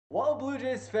Well, Blue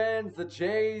Jays fans, the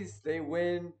Jays, they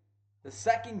win the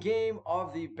second game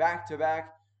of the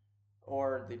back-to-back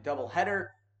or the doubleheader,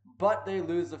 but they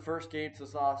lose the first game to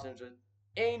the Los Angeles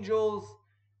Angels.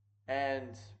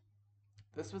 And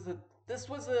this was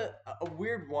a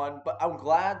weird one, but I'm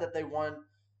glad that they won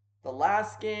the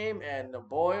last game. And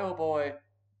boy, oh boy,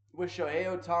 with Shohei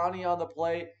Ohtani on the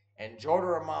plate and Jordan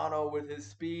Romano with his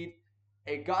speed,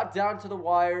 it got down to the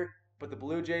wire. But the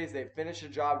Blue Jays, they finished the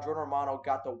job. Jordan Romano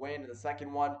got the win in the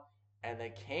second one, and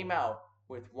they came out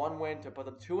with one win to put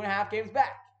them 2.5 games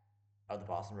back of the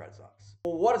Boston Red Sox.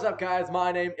 What is up, guys?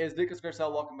 My name is Nicholas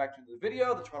Garcelle. Welcome back to the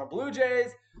video. The Toronto Blue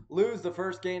Jays lose the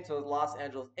first game to the Los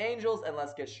Angeles Angels, and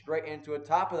let's get straight into it.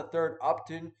 Top of the third,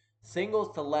 Upton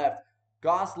singles to left.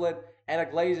 Goslin and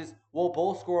Iglesias will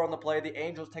both score on the play. The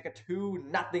Angels take a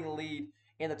 2-0 lead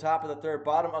in the top of the third.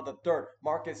 Bottom of the third,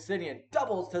 Marcus Semien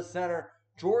doubles to center.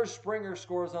 George Springer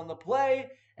scores on the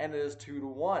play, and it is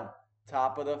 2-1.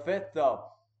 Top of the fifth, though,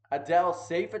 Adele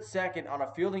safe at second on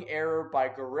a fielding error by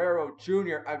Guerrero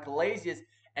Jr. Iglesias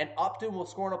and Upton will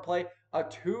score on a play. A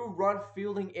 2-run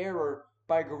fielding error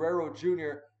by Guerrero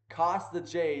Jr. cost the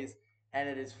Jays, and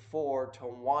it is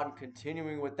 4-1.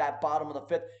 Continuing with that bottom of the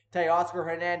fifth, Teoscar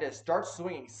Hernandez starts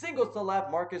swinging. Singles to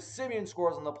left. Marcus Semien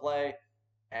scores on the play,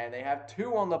 and they have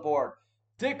 2 on the board.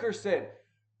 Dickerson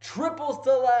triples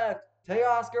to left.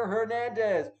 Teoscar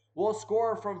Hernandez will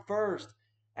score from first,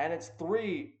 and it's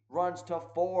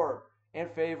 3-4 in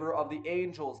favor of the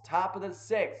Angels. Top of the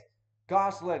sixth,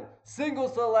 Goslin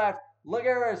singles to left.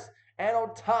 Lagares and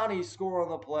Ohtani score on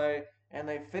the play, and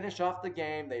they finish off the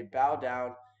game. They bow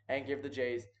down and give the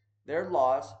Jays their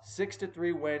loss.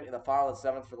 6-3 win in the final of the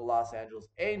seventh for the Los Angeles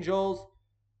Angels.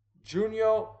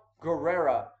 Junior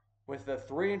Guerrera with the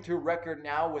 3-2 record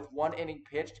now with 1 inning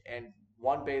pitched and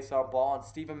 1 base on ball. And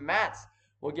Steven Matz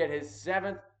will get his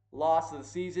 7th loss of the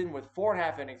season with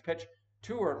 4.5 innings pitched,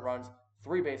 2 earned runs,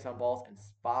 3 base on balls, and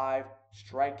 5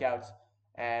 strikeouts.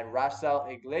 And Raisel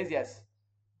Iglesias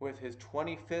with his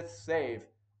 25th save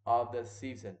of the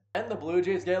season. And the Blue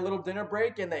Jays get a little dinner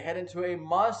break, and they head into a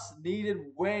must-needed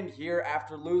win here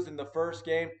after losing the first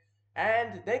game.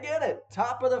 And they get it.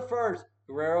 Top of the first,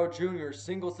 Guerrero Jr.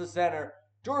 singles to center.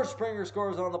 George Springer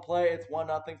scores on the play. It's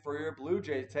 1-0 for your Blue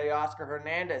Jays. Teoscar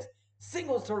Hernandez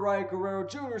singles to right. Guerrero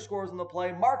Jr. scores on the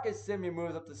play. Marcus Semien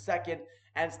moves up to second,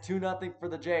 and it's 2-0 for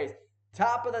the Jays.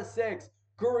 Top of the sixth,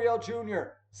 Gurriel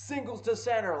Jr. singles to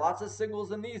center. Lots of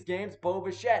singles in these games. Bo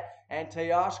Bichette and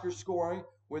Teoscar scoring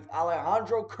with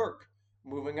Alejandro Kirk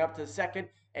moving up to second.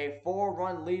 A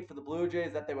 4-run lead for the Blue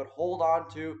Jays that they would hold on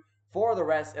to for the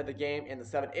rest of the game in the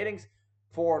 7 innings.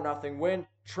 4-0 win.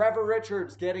 Trevor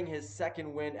Richards getting his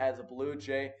second win as a Blue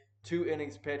Jay. 2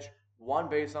 innings pitched, 1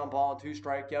 base on ball, and 2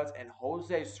 strikeouts. And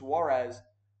Jose Suarez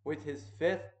with his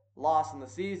 5th loss in the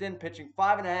season, pitching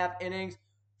 5.5 innings,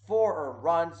 4 earned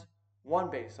runs, 1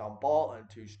 base on ball, and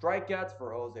 2 strikeouts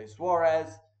for Jose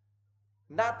Suarez.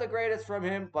 Not the greatest from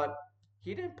him, but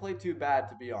he didn't play too bad,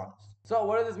 to be honest. So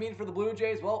what does this mean for the Blue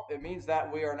Jays? Well, it means that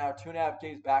we are now 2.5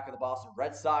 games back of the Boston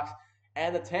Red Sox,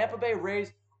 and the Tampa Bay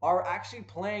Rays are actually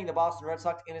playing the Boston Red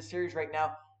Sox in a series right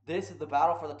now. This is the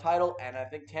battle for the title, and I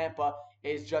think Tampa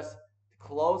is just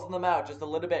closing them out just a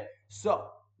little bit.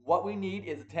 So what we need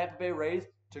is the Tampa Bay Rays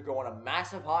to go on a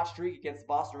massive hot streak against the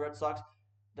Boston Red Sox,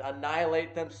 to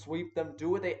annihilate them, sweep them, do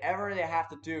whatever they have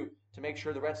to do to make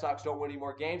sure the Red Sox don't win any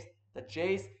more games. The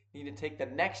Jays need to take the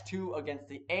next 2 against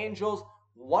the Angels.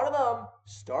 One of them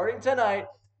starting tonight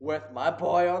with my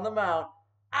boy on the mound,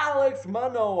 Alex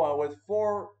Manoah, with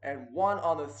 4-1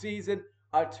 on the season,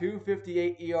 a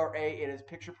 2.58 ERA. It is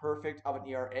picture perfect of an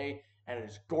ERA, and it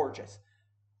is gorgeous.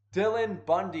 Dylan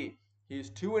Bundy, he's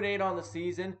 2-8 on the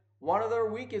season, one of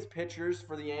their weakest pitchers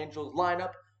for the Angels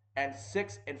lineup, and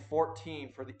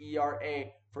 6-14 for the ERA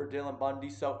for Dylan Bundy.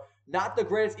 So not the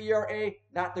greatest ERA,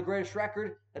 not the greatest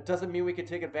record. That doesn't mean we can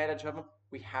take advantage of him.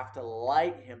 We have to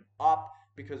light him up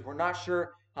because we're not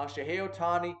sure how Shohei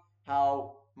Ohtani,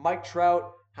 how Mike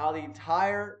Trout, how the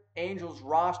entire Angels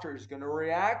roster is going to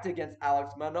react against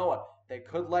Alex Manoah. They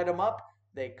could light him up.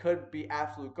 They could be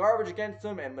absolute garbage against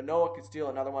him, and Manoah could steal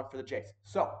another one for the Jays.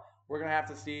 So we're going to have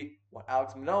to see what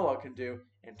Alex Manoah can do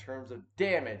in terms of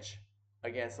damage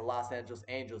against the Los Angeles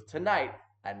Angels tonight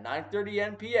at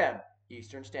 9:30 p.m.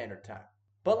 Eastern Standard Time.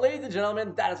 But ladies and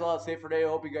gentlemen, that is all I'll say for today. I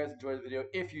hope you guys enjoyed the video.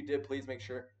 If you did, please make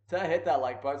sure to hit that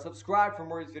like button, subscribe for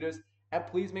more of these videos, and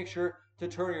please make sure to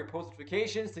turn on your post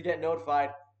notifications to get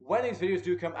notified when these videos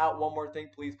do come out. One more thing,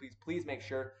 please make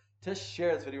sure to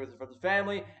share this video with your friends and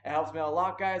family. It helps me out a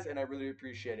lot, guys, and I really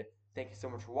appreciate it. Thank you so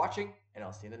much for watching, and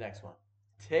I'll see you in the next one.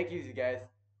 Take it easy, guys.